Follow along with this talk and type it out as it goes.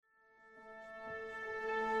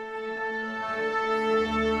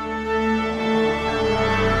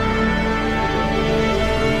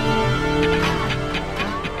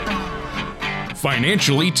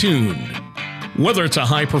Financially Tuned. Whether it's a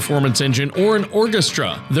high-performance engine or an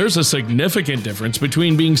orchestra, there's a significant difference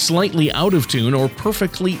between being slightly out of tune or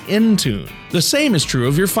perfectly in tune. The same is true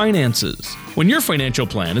of your finances. When your financial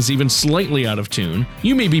plan is even slightly out of tune,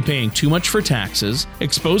 you may be paying too much for taxes,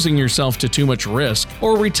 exposing yourself to too much risk,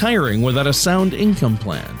 or retiring without a sound income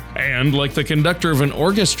plan. And like the conductor of an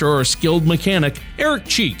orchestra or skilled mechanic, Eric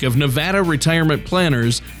Cheek of Nevada Retirement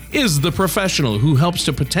Planners is the professional who helps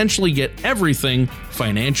to potentially get everything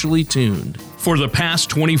financially tuned. For the past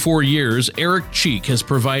 24 years, Eric Cheek has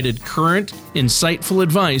provided current, insightful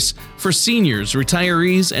advice for seniors,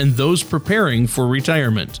 retirees, and those preparing for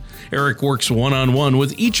retirement. Eric works one-on-one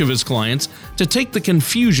with each of his clients to take the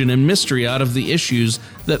confusion and mystery out of the issues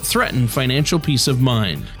that threaten financial peace of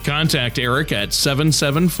mind. Contact Eric at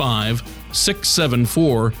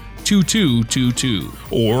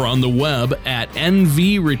 775-674-2222 or on the web at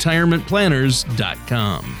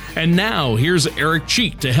nvretirementplanners.com. And now, here's Eric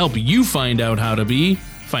Cheek to help you find out how to be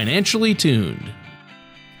financially tuned.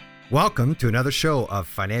 Welcome to another show of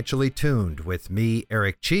Financially Tuned with me,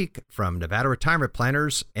 Eric Cheek from Nevada Retirement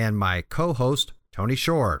Planners, and my co-host, Tony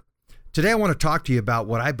Shore. Today I want to talk to you about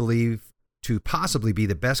what I believe to possibly be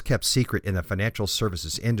the best kept secret in the financial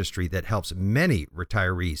services industry that helps many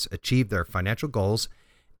retirees achieve their financial goals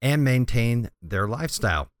and maintain their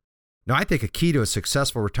lifestyle. Now, I think a key to a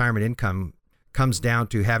successful retirement income comes down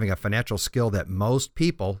to having a financial skill that most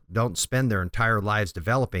people don't spend their entire lives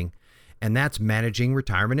developing, and that's managing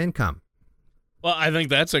retirement income. Well, I think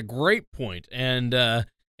that's a great point, and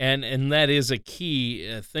that is a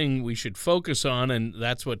key thing we should focus on, and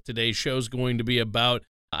that's what today's show is going to be about.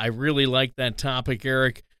 I really like that topic,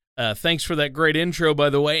 Eric. Thanks for that great intro, by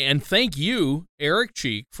the way, and thank you, Eric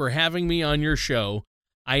Cheek, for having me on your show.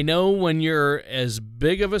 I know when you're as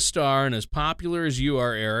big of a star and as popular as you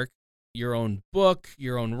are, Eric, your own book,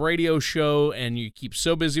 your own radio show, and you keep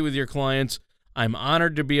so busy with your clients, I'm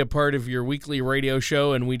honored to be a part of your weekly radio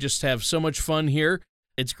show, and we just have so much fun here.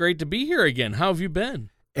 It's great to be here again. How have you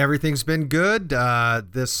been? Everything's been good.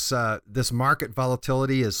 This market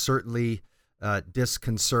volatility is certainly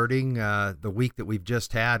disconcerting. The week that we've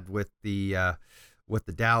just had with the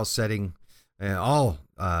Dow setting, all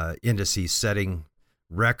indices setting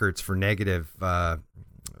records for negative, the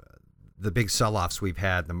big sell-offs we've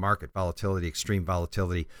had, the market volatility, extreme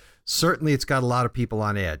volatility. Certainly, it's got a lot of people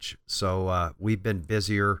on edge. So we've been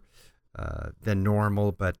busier than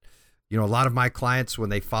normal. But, you know, a lot of my clients, when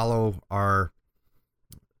they follow our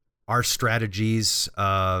strategies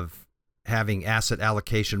of having asset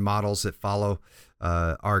allocation models that follow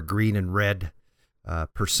our green and red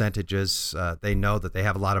percentages, they know that they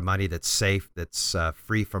have a lot of money that's safe, that's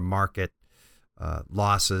free from market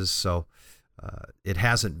losses. So it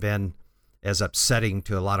hasn't been as upsetting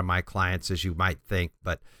to a lot of my clients as you might think.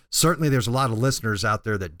 But certainly there's a lot of listeners out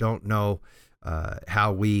there that don't know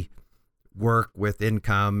how we work with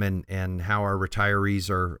income and how our retirees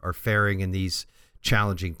are faring in these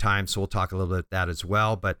challenging times. So we'll talk a little bit about that as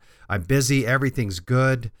well. But I'm busy. Everything's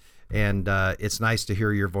good. And it's nice to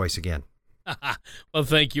hear your voice again. Well,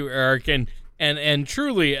 thank you, Eric. And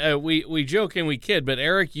truly, we joke and we kid, but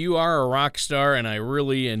Eric, you are a rock star, and I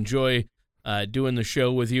really enjoy doing the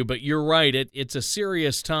show with you. But you're right, it's a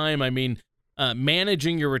serious time. I mean,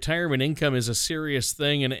 managing your retirement income is a serious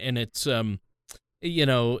thing, and it's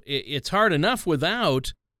it's hard enough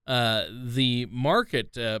without the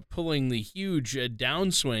market pulling the huge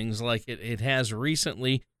downswings like it has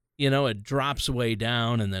recently. You know, it drops way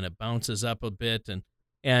down and then it bounces up a bit,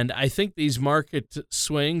 and I think these market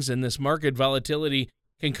swings and this market volatility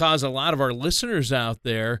can cause a lot of our listeners out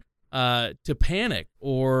there to panic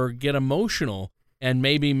or get emotional and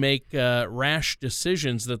maybe make rash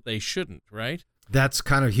decisions that they shouldn't, right? That's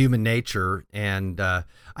kind of human nature. And I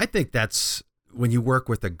think that's when you work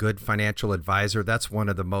with a good financial advisor, that's one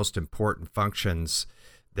of the most important functions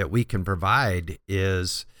that we can provide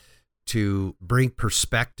is to bring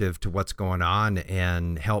perspective to what's going on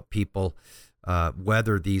and help people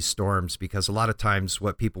weather these storms. Because a lot of times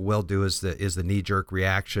what people will do is the knee-jerk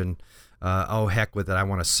reaction. Oh, heck with it. I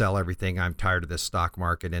want to sell everything. I'm tired of this stock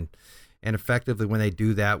market. And effectively when they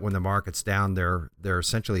do that, when the market's down, they're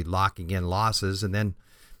essentially locking in losses. And then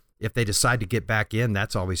if they decide to get back in,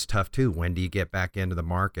 that's always tough too. When do you get back into the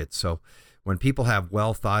market? So when people have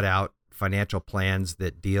well thought out financial plans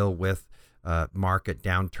that deal with market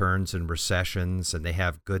downturns and recessions, and they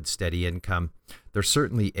have good steady income, they're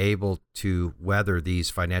certainly able to weather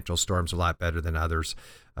these financial storms a lot better than others.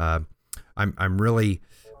 I'm really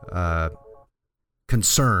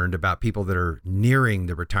concerned about people that are nearing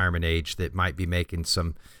the retirement age that might be making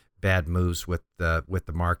some bad moves with the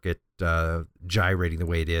market gyrating the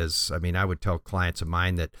way it is. I mean, I would tell clients of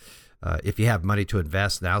mine that if you have money to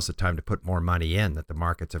invest, now's the time to put more money in. That the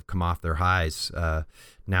markets have come off their highs.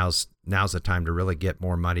 Now's the time to really get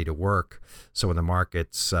more money to work. So when the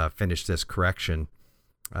markets finish this correction,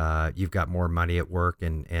 you've got more money at work,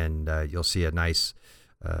 and you'll see a nice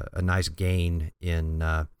gain in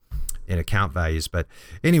account values. But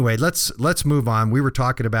anyway, let's move on. We were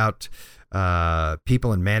talking about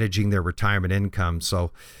people and managing their retirement income.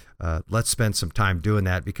 So let's spend some time doing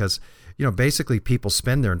that, because basically people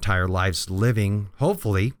spend their entire lives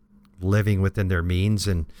hopefully living within their means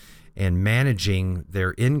and managing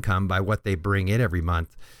their income by what they bring in every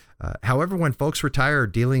month. However, when folks retire,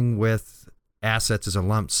 dealing with assets as a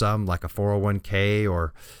lump sum like a 401k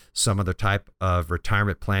or some other type of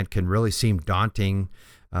retirement plan can really seem daunting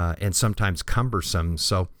and sometimes cumbersome.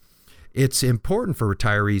 So it's important for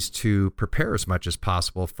retirees to prepare as much as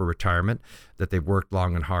possible for retirement that they've worked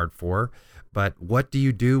long and hard for. But what do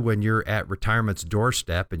you do when you're at retirement's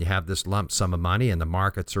doorstep and you have this lump sum of money and the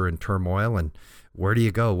markets are in turmoil? And where do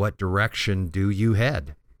you go? What direction do you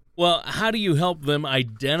head? Well, how do you help them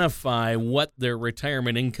identify what their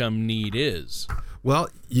retirement income need is? Well,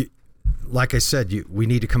 like I said, we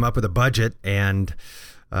need to come up with a budget, and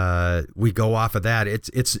we go off of that.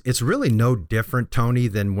 It's really no different, Tony,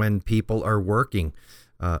 than when people are working.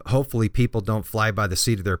 Hopefully people don't fly by the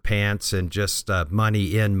seat of their pants and just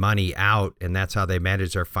money in, money out, and that's how they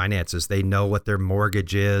manage their finances. They know what their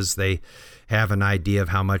mortgage is. They have an idea of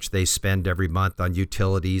how much they spend every month on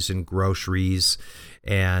utilities and groceries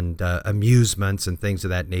and amusements and things of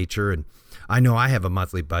that nature. And I know I have a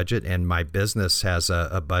monthly budget, and my business has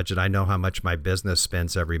a budget. I know how much my business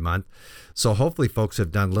spends every month. So hopefully folks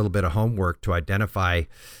have done a little bit of homework to identify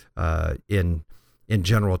in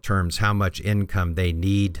general terms how much income they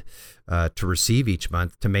need to receive each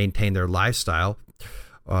month to maintain their lifestyle.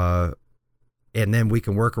 And then we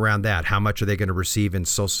can work around that. How much are they going to receive in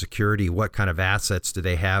Social Security? What kind of assets do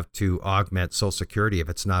they have to augment Social Security if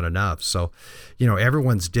it's not enough? So,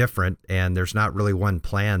 everyone's different, and there's not really one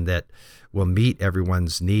plan that will meet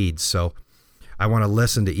everyone's needs. So I want to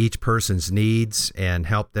listen to each person's needs and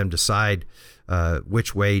help them decide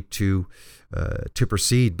which way to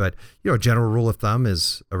proceed. But, a general rule of thumb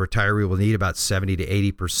is a retiree will need about 70 to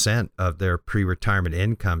 80% of their pre-retirement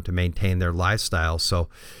income to maintain their lifestyle. So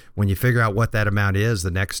when you figure out what that amount is,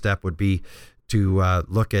 the next step would be to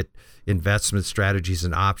look at investment strategies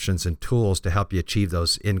and options and tools to help you achieve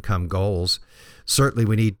those income goals. Certainly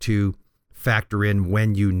we need to factor in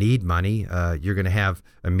when you need money. You're going to have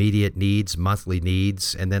immediate needs, monthly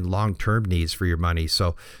needs, and then long-term needs for your money.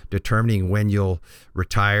 So determining when you'll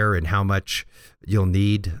retire and how much you'll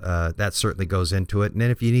need, that certainly goes into it. And then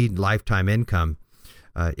if you need lifetime income,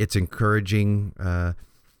 it's encouraging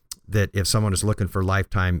that if someone is looking for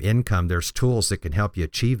lifetime income, there's tools that can help you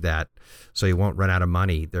achieve that so you won't run out of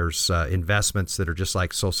money. There's investments that are just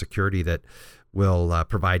like Social Security that will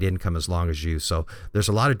provide income as long as you. So there's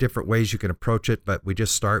a lot of different ways you can approach it, but we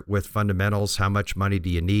just start with fundamentals. How much money do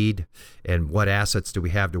you need and what assets do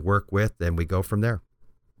we have to work with? And we go from there.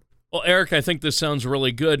 Well, Eric, I think this sounds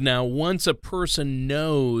really good. Now, once a person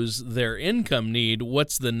knows their income need,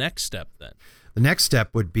 what's the next step then? The next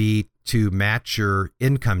step would be to match your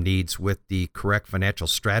income needs with the correct financial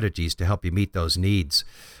strategies to help you meet those needs.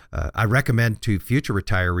 I recommend to future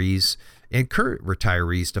retirees and current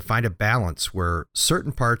retirees to find a balance where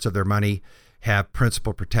certain parts of their money have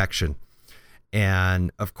principal protection.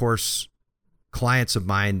 And of course, clients of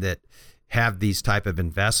mine that have these type of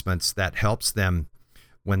investments, that helps them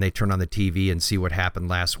when they turn on the TV and see what happened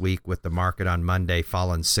last week with the market on Monday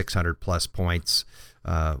falling 600 plus points.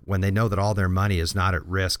 When they know that all their money is not at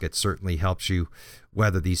risk, it certainly helps you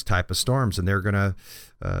weather these type of storms. And they're going to,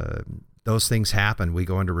 those things happen. We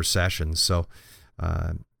go into recessions. So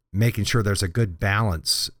making sure there's a good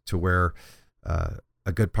balance to where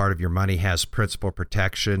a good part of your money has principal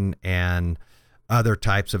protection and other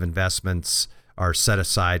types of investments are set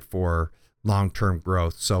aside for long-term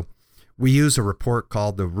growth. So we use a report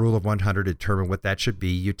called the Rule of 100 to determine what that should be.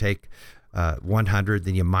 You take 100,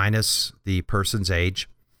 then you minus the person's age,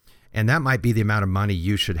 and that might be the amount of money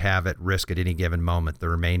you should have at risk at any given moment, the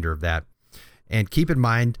remainder of that. And keep in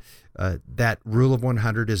mind that Rule of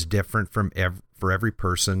 100 is different for every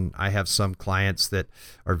person. I have some clients that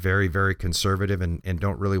are very, very conservative and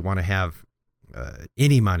don't really want to have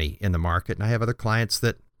any money in the market. And I have other clients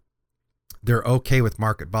that they're okay with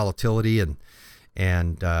market volatility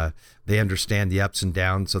and they understand the ups and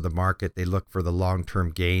downs of the market. They look for the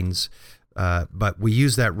long-term gains. But we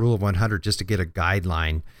use that Rule of 100 just to get a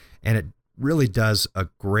guideline. And it really does a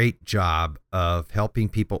great job of helping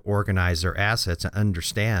people organize their assets and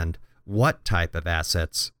understand what type of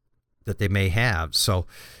assets that they may have. So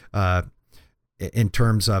in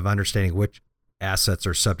terms of understanding which assets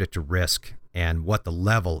are subject to risk and what the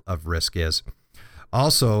level of risk is.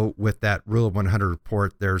 Also, with that Rule of 100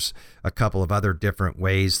 report, there's a couple of other different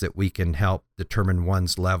ways that we can help determine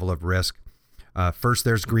one's level of risk. First,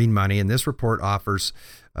 there's green money, and this report offers,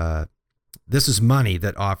 this is money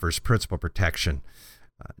that offers principal protection.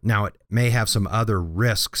 Now, it may have some other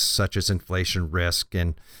risks, such as inflation risk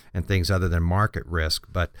and things other than market risk,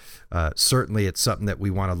 but certainly it's something that we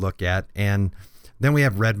want to look at. And then we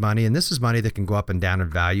have red money, and this is money that can go up and down in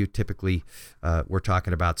value. Typically, we're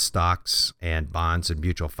talking about stocks and bonds and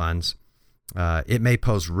mutual funds. It may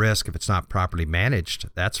pose risk if it's not properly managed,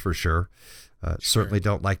 that's for sure. Certainly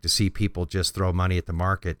don't like to see people just throw money at the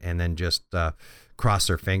market and then just cross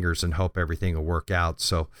their fingers and hope everything will work out.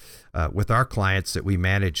 So with our clients that we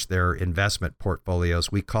manage their investment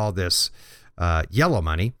portfolios, we call this yellow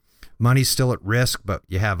money. Money's still at risk, but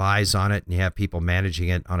you have eyes on it and you have people managing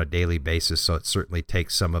it on a daily basis. So it certainly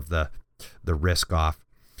takes some of the risk off.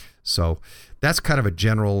 So that's kind of a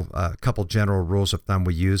couple general rules of thumb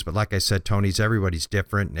we use. But like I said, Tony's, everybody's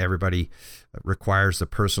different and everybody requires the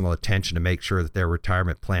personal attention to make sure that their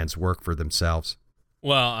retirement plans work for themselves.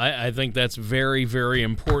 Well, I think that's very, very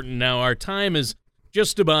important. Now, our time is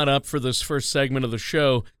just about up for this first segment of the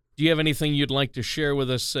show. Do you have anything you'd like to share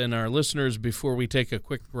with us and our listeners before we take a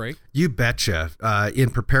quick break? You betcha. In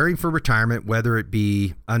preparing for retirement, whether it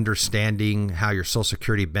be understanding how your Social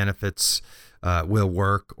Security benefits will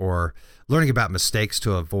work or learning about mistakes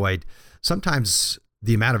to avoid, sometimes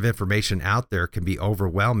the amount of information out there can be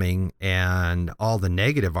overwhelming, and all the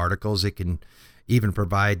negative articles, it can even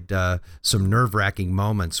provide some nerve-wracking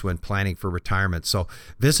moments when planning for retirement. So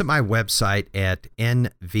visit my website at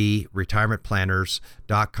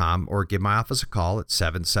nvretirementplanners.com or give my office a call at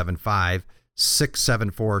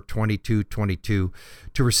 775-674-2222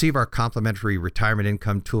 to receive our complimentary retirement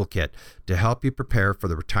income toolkit to help you prepare for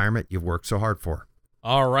the retirement you've worked so hard for.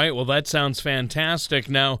 All right. Well, that sounds fantastic.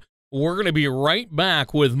 Now, we're going to be right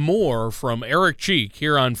back with more from Eric Cheek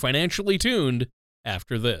here on Financially Tuned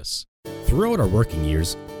after this. Throughout our working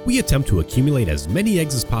years, we attempt to accumulate as many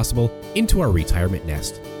eggs as possible into our retirement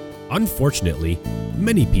nest. Unfortunately,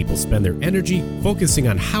 many people spend their energy focusing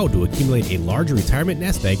on how to accumulate a larger retirement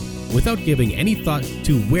nest egg without giving any thought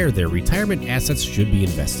to where their retirement assets should be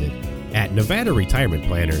invested. At Nevada Retirement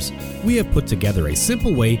Planners, we have put together a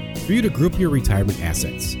simple way for you to group your retirement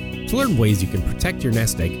assets. To learn ways you can protect your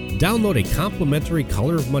nest egg, download a complimentary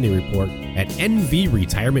Color of Money report at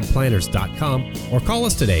nvretirementplanners.com or call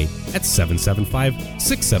us today at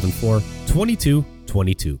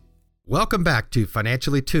 775-674-2222. Welcome back to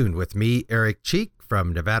Financially Tuned with me, Eric Cheek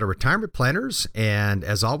from Nevada Retirement Planners, and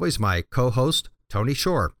as always, my co-host, Tony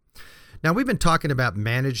Shore. Now, we've been talking about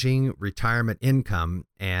managing retirement income,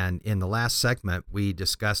 and in the last segment, we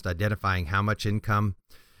discussed identifying how much income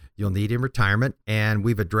you'll need in retirement, and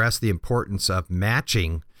we've addressed the importance of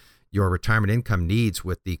matching your retirement income needs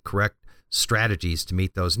with the correct strategies to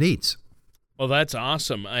meet those needs. Well, that's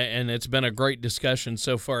awesome, and it's been a great discussion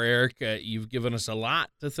so far, Eric. You've given us a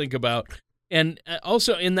lot to think about. And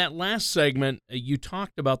also, in that last segment, you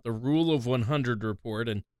talked about the Rule of 100 report,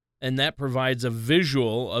 and that provides a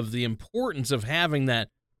visual of the importance of having that,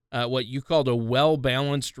 what you called a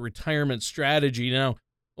well-balanced retirement strategy. Now,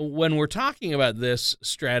 when we're talking about this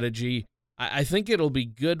strategy, I think it'll be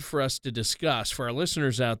good for us to discuss, for our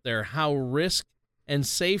listeners out there, how risk and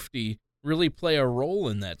safety really play a role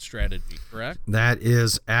in that strategy, correct? That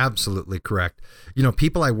is absolutely correct. You know,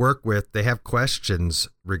 people I work with, they have questions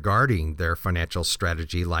regarding their financial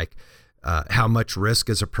strategy, like how much risk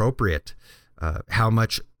is appropriate? How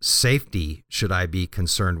much safety should I be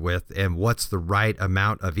concerned with? And what's the right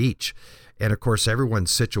amount of each? And of course, everyone's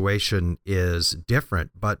situation is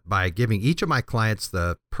different, but by giving each of my clients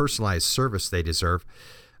the personalized service they deserve,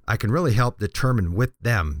 I can really help determine with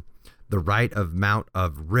them the right amount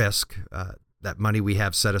of risk, that money we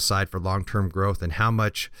have set aside for long-term growth, and how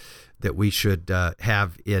much that we should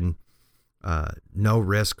have in no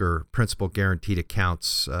risk or principal guaranteed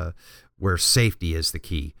accounts where safety is the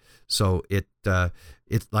key. So it's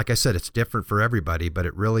like I said, it's different for everybody, but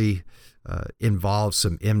it really involves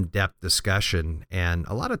some in-depth discussion. And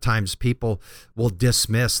a lot of times people will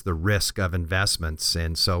dismiss the risk of investments.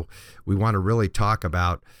 And so we want to really talk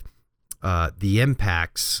about the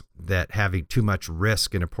impacts that having too much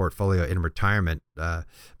risk in a portfolio in retirement, the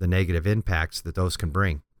negative impacts that those can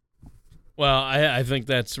bring. Well, I think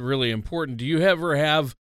that's really important. Do you ever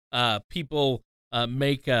have people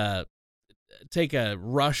take a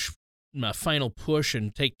rush final push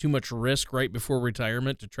and take too much risk right before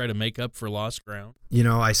retirement to try to make up for lost ground?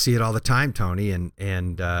 I see it all the time, Tony, and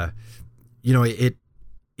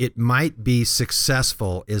it might be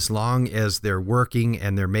successful as long as they're working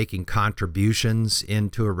and they're making contributions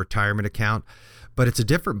into a retirement account. But it's a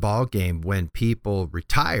different ballgame when people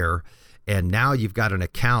retire and now you've got an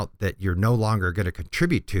account that you're no longer going to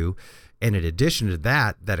contribute to. And in addition to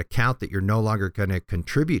that account that you're no longer going to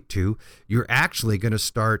contribute to, you're actually going to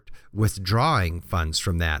start withdrawing funds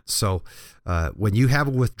from that. So when you have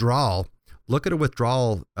a withdrawal, look at a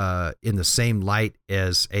withdrawal in the same light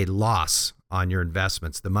as a loss on your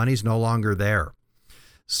investments. The money's no longer there.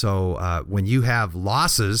 So when you have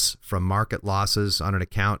losses from market losses on an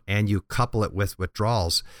account and you couple it with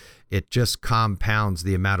withdrawals, it just compounds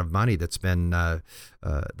the amount of money that's been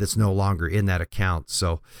that's no longer in that account.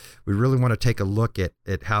 So we really want to take a look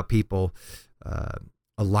at how people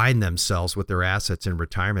align themselves with their assets in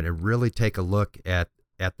retirement and really take a look at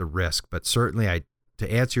the risk. But certainly,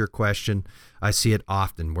 to answer your question, I see it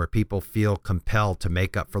often where people feel compelled to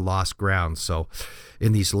make up for lost ground. So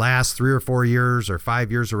in these last 3 or 4 years or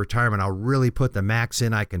 5 years of retirement, I'll really put the max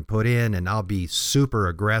in I can put in, and I'll be super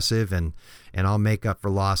aggressive and I'll make up for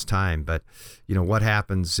lost time. But what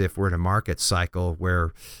happens if we're in a market cycle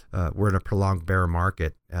where we're in a prolonged bear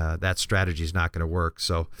market? That strategy is not going to work.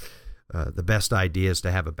 So the best idea is to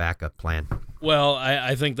have a backup plan. Well,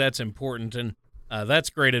 I think that's important, and that's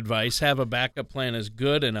great advice. Have a backup plan is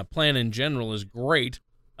good, and a plan in general is great.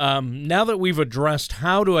 Now that we've addressed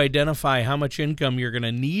how to identify how much income you're going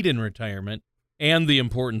to need in retirement and the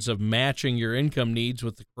importance of matching your income needs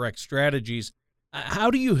with the correct strategies,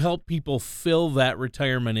 how do you help people fill that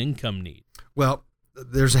retirement income need? Well,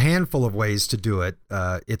 there's a handful of ways to do it.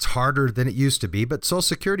 It's harder than it used to be, but Social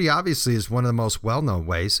Security obviously is one of the most well-known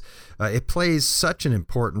ways. It plays such an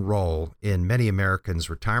important role in many Americans'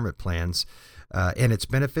 retirement plans. And it's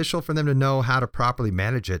beneficial for them to know how to properly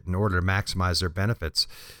manage it in order to maximize their benefits.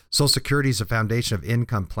 Social Security is a foundation of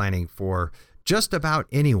income planning for just about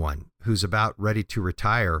anyone who's about ready to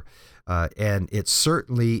retire. And it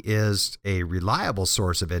certainly is a reliable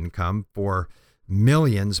source of income for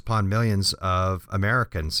millions upon millions of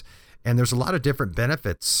Americans. And there's a lot of different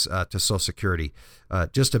benefits to Social Security.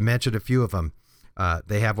 Just to mention a few of them.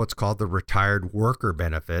 They have what's called the retired worker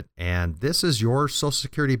benefit, and this is your Social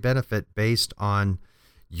Security benefit based on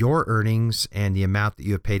your earnings and the amount that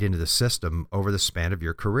you have paid into the system over the span of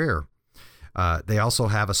your career. They also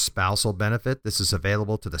have a spousal benefit. This is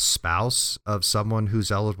available to the spouse of someone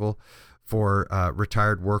who's eligible for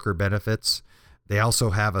retired worker benefits. They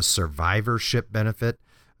also have a survivorship benefit.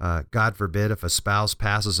 God forbid, if a spouse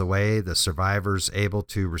passes away, the survivor's able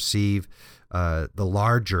to receive the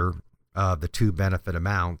larger the two benefit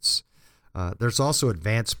amounts. There's also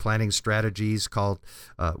advanced planning strategies called,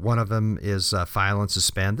 one of them is file and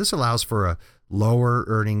suspend. This allows for a lower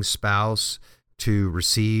earning spouse to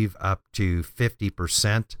receive up to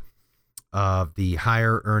 50% of the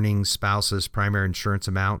higher earning spouse's primary insurance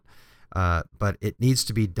amount. But it needs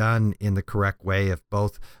to be done in the correct way if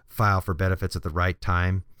both file for benefits at the right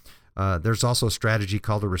time. There's also a strategy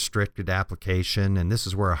called a restricted application, and this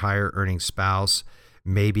is where a higher earning spouse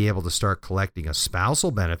may be able to start collecting a spousal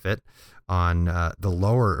benefit on the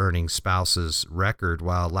lower earning spouse's record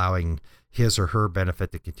while allowing his or her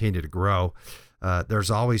benefit to continue to grow. There's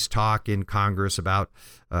always talk in Congress about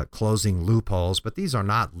closing loopholes, but these are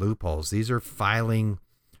not loopholes. These are filing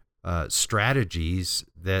strategies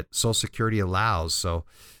that Social Security allows. So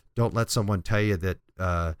don't let someone tell you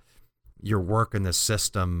that you're working the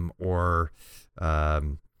system or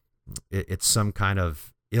it's some kind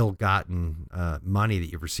of ill-gotten money that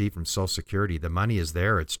you've received from Social Security. The money is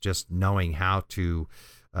there. It's just knowing how to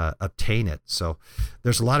obtain it. So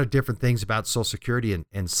there's a lot of different things about Social Security,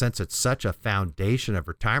 and since it's such a foundation of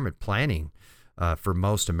retirement planning for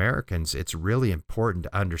most Americans, it's really important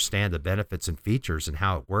to understand the benefits and features and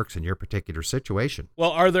how it works in your particular situation.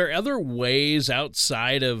 Well, are there other ways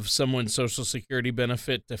outside of someone's Social Security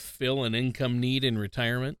benefit to fill an income need in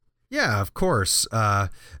retirement? Yeah, of course.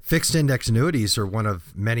 Fixed index annuities are one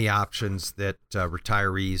of many options that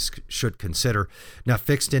retirees should consider. Now,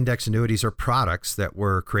 fixed index annuities are products that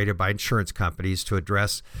were created by insurance companies to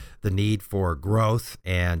address the need for growth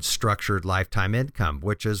and structured lifetime income,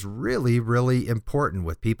 which is really, really important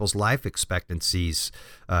with people's life expectancies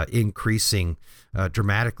increasing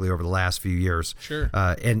dramatically over the last few years. Sure.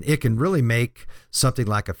 And it can really make something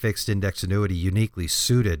like a fixed index annuity uniquely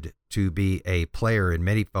suited to be a player in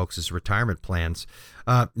many folks' retirement plans.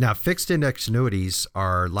 Now, fixed index annuities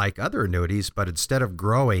are like other annuities, but instead of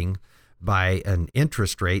growing by an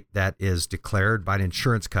interest rate that is declared by an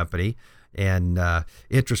insurance company and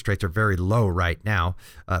interest rates are very low right now.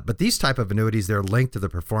 But these type of annuities, they're linked to the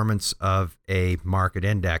performance of a market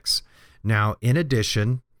index. Now, in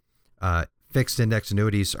addition, fixed index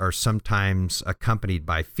annuities are sometimes accompanied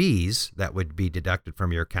by fees that would be deducted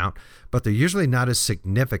from your account, but they're usually not as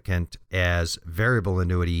significant as variable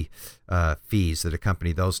annuity fees that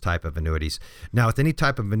accompany those type of annuities. Now, with any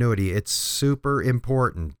type of annuity, it's super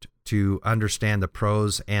important to understand the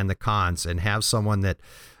pros and the cons and have someone that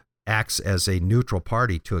acts as a neutral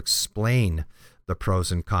party to explain the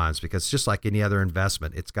pros and cons, because just like any other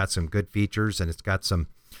investment, it's got some good features and it's got some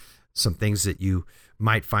things that you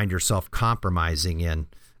might find yourself compromising in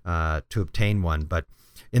to obtain one. But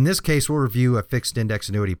in this case, we'll review a fixed index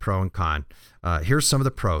annuity pro and con. Here's some of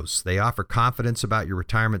the pros. They offer confidence about your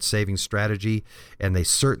retirement savings strategy, and they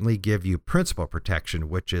certainly give you principal protection,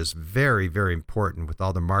 which is very, very important with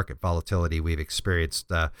all the market volatility we've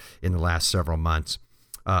experienced in the last several months.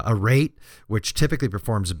 A rate, which typically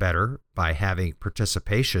performs better by having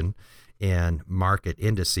participation in market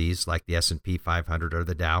indices like the S&P 500 or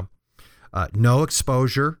the Dow. No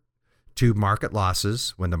exposure to market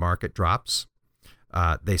losses when the market drops.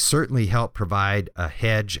 They certainly help provide a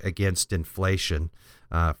hedge against inflation.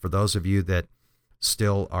 For those of you that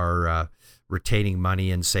still are retaining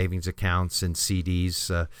money in savings accounts and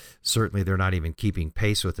CDs, certainly they're not even keeping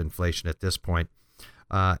pace with inflation at this point.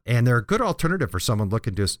 And they're a good alternative for someone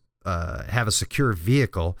looking to have a secure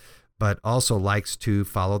vehicle, but also likes to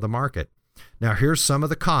follow the market. Now, here's some of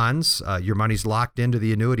the cons. Your money's locked into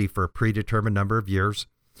the annuity for a predetermined number of years.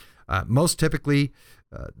 Most typically,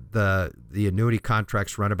 the annuity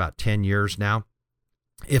contracts run about 10 years now.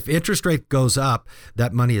 If interest rate goes up,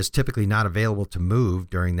 that money is typically not available to move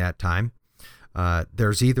during that time.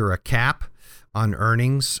 There's either a cap on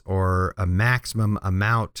earnings or a maximum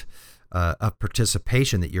amount of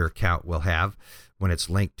participation that your account will have when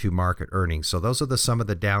it's linked to market earnings. So those are some of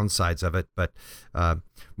the downsides of it. But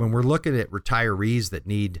when we're looking at retirees that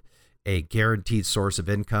need a guaranteed source of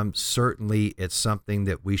income, certainly it's something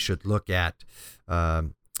that we should look at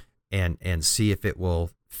and see if it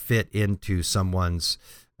will fit into someone's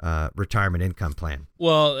retirement income plan.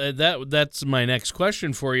 Well, that's my next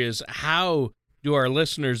question for you is how do our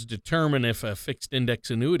listeners determine if a fixed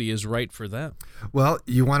index annuity is right for them? Well,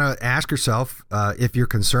 you want to ask yourself if you're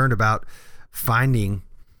concerned about finding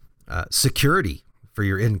security for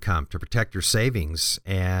your income to protect your savings,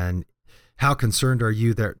 and how concerned are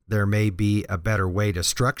you that there may be a better way to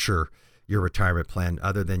structure your retirement plan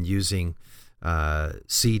other than using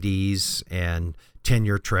CDs and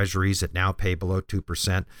 10-year treasuries that now pay below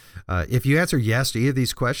 2%. If you answer yes to either of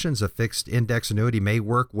these questions, a fixed index annuity may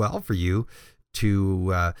work well for you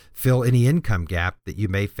to fill any income gap that you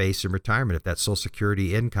may face in retirement if that Social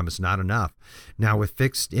Security income is not enough. Now, with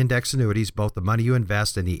fixed index annuities, both the money you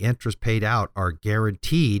invest and the interest paid out are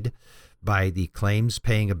guaranteed by the claims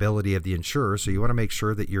paying ability of the insurer. So you want to make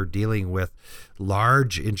sure that you're dealing with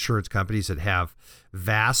large insurance companies that have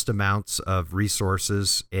vast amounts of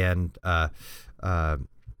resources and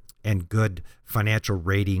good financial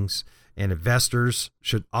ratings. And investors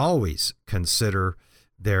should always consider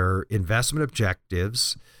their investment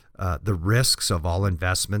objectives, the risks of all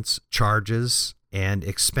investments, charges, and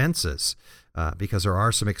expenses, because there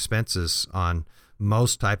are some expenses on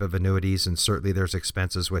most type of annuities, and certainly there's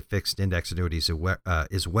expenses with fixed index annuities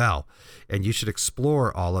as well. And you should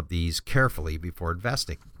explore all of these carefully before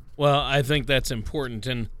investing. Well, I think that's important,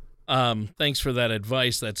 and thanks for that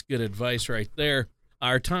advice. That's good advice right there.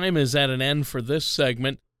 Our time is at an end for this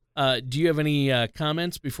segment. Do you have any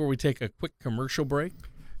comments before we take a quick commercial break?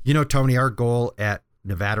 You know, Tony, our goal at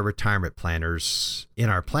Nevada Retirement Planners in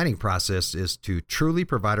our planning process is to truly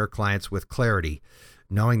provide our clients with clarity,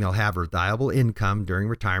 knowing they'll have reliable income during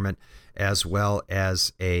retirement, as well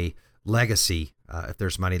as a legacy if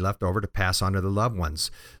there's money left over to pass on to their loved ones.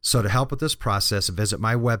 So to help with this process, visit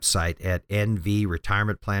my website at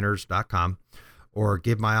nvretirementplanners.com or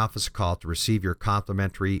give my office a call to receive your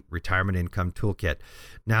complimentary retirement income toolkit.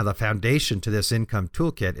 Now, the foundation to this income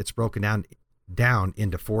toolkit, it's broken down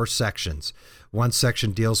into 4 sections. One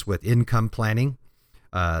section deals with income planning.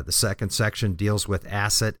 The second section deals with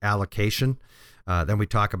asset allocation. Then we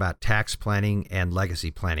talk about tax planning and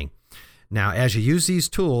legacy planning. Now, as you use these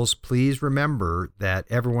tools, please remember that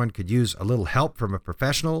everyone could use a little help from a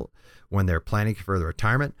professional when they're planning for their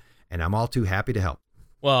retirement, and I'm all too happy to help.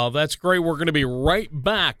 Well, that's great. We're going to be right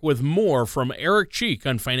back with more from Eric Cheek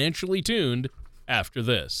on Financially Tuned after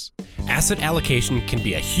this. Asset allocation can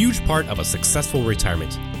be a huge part of a successful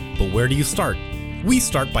retirement. But where do you start? We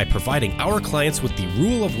start by providing our clients with the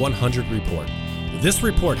Rule of 100 report. This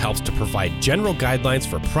report helps to provide general guidelines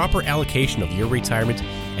for proper allocation of your retirement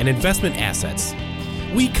and investment assets.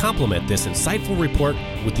 We complement this insightful report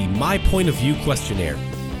with the My Point of View questionnaire.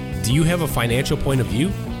 Do you have a financial point of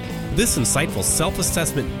view? This insightful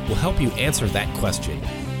self-assessment will help you answer that question.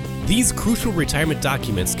 These crucial retirement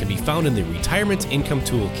documents can be found in the Retirement Income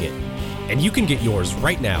Toolkit, and you can get yours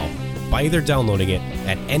right now by either downloading it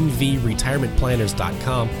at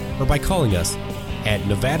nvretirementplanners.com or by calling us at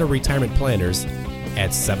Nevada Retirement Planners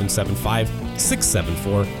at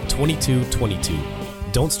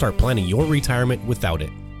 775-674-2222. Don't start planning your retirement without it.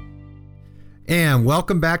 And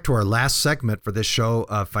welcome back to our last segment for this show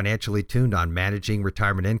of Financially Tuned on managing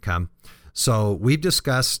retirement income. So we've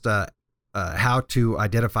discussed how to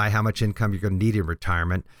identify how much income you're going to need in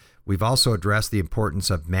retirement. We've also addressed the importance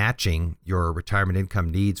of matching your retirement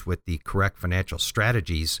income needs with the correct financial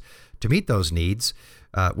strategies to meet those needs.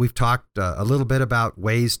 We've talked a little bit about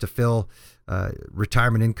ways to fill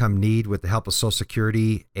retirement income need with the help of Social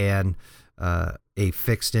Security and a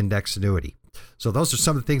fixed index annuity. So those are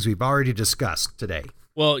some of the things we've already discussed today.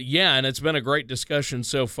 Well, yeah, and it's been a great discussion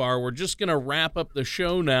so far. We're just going to wrap up the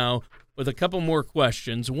show now with a couple more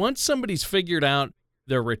questions. Once somebody's figured out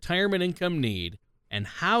their retirement income need and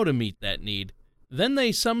how to meet that need, then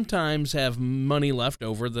they sometimes have money left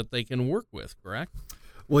over that they can work with, correct?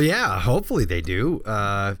 Well, yeah, hopefully they do.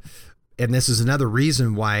 And this is another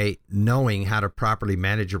reason why knowing how to properly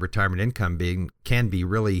manage your retirement income can be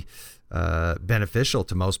really beneficial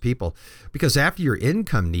to most people, because after your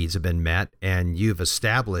income needs have been met and you've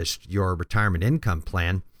established your retirement income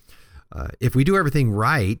plan, if we do everything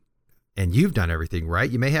right and you've done everything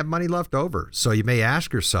right, you may have money left over. So you may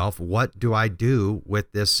ask yourself, what do I do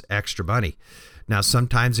with this extra money? Now,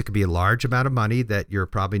 sometimes it could be a large amount of money that you're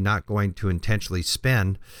probably not going to intentionally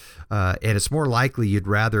spend, and it's more likely you'd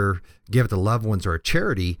rather give it to loved ones or a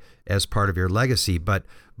charity as part of your legacy, but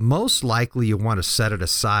most likely you want to set it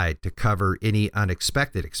aside to cover any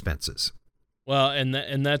unexpected expenses. Well,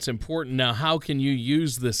 and that's important. Now, how can you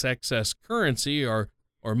use this excess currency or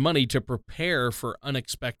money to prepare for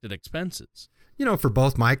unexpected expenses? You know, for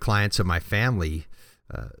both my clients and my family,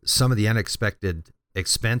 some of the unexpected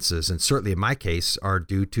expenses, and certainly in my case, are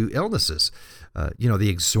due to illnesses. The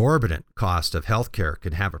exorbitant cost of healthcare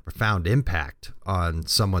can have a profound impact on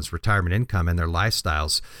someone's retirement income and their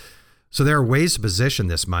lifestyles. So there are ways to position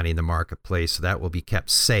this money in the marketplace so that will be kept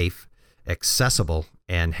safe, accessible,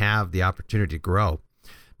 and have the opportunity to grow.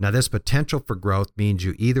 Now, this potential for growth means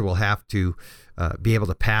you either will have to be able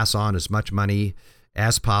to pass on as much money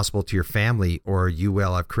as possible to your family, or you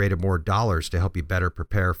will have created more dollars to help you better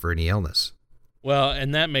prepare for any illness. Well,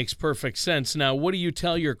 and that makes perfect sense. Now, what do you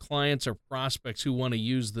tell your clients or prospects who want to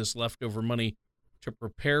use this leftover money to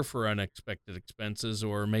prepare for unexpected expenses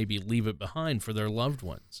or maybe leave it behind for their loved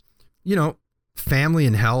ones? You know, family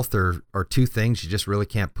and health are two things you just really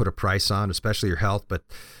can't put a price on, especially your health, but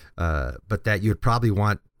that you'd probably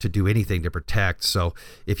want to do anything to protect. So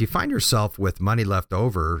if you find yourself with money left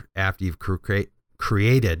over after you've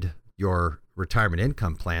created your retirement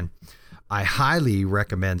income plan, I highly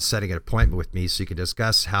recommend setting an appointment with me so you can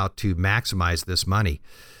discuss how to maximize this money.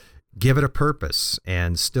 Give it a purpose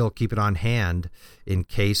and still keep it on hand in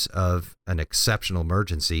case of an exceptional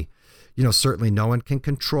emergency. You know, certainly no one can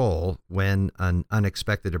control when an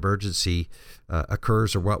unexpected emergency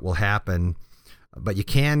occurs or what will happen, but you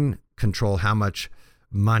can control how much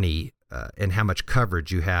money and how much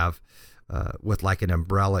coverage you have with like an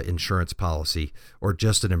umbrella insurance policy or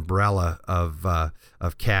just an umbrella of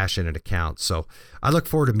cash in an account. So I look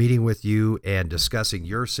forward to meeting with you and discussing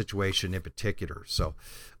your situation in particular. So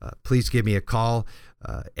please give me a call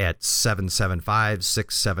at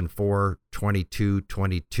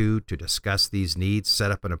 775-674-2222 to discuss these needs.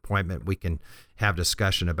 Set up an appointment. We can have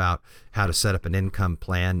discussion about how to set up an income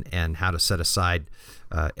plan and how to set aside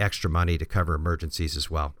extra money to cover emergencies as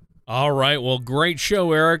well. All right. Well, great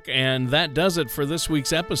show, Eric. And that does it for this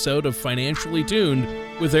week's episode of Financially Tuned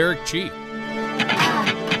with Eric Cheek.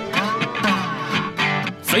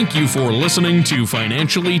 Thank you for listening to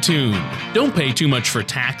Financially Tuned. Don't pay too much for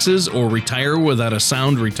taxes or retire without a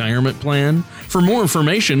sound retirement plan. For more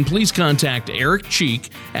information, please contact Eric Cheek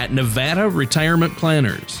at Nevada Retirement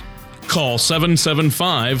Planners. Call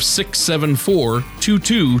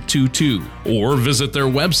 775-674-2222 or visit their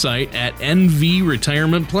website at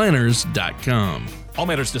nvretirementplanners.com. All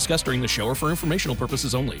matters discussed during the show are for informational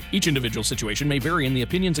purposes only. Each individual situation may vary, and the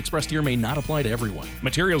opinions expressed here may not apply to everyone.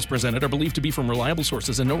 Materials presented are believed to be from reliable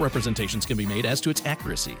sources, and no representations can be made as to its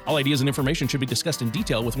accuracy. All ideas and information should be discussed in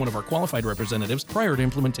detail with one of our qualified representatives prior to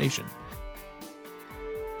implementation.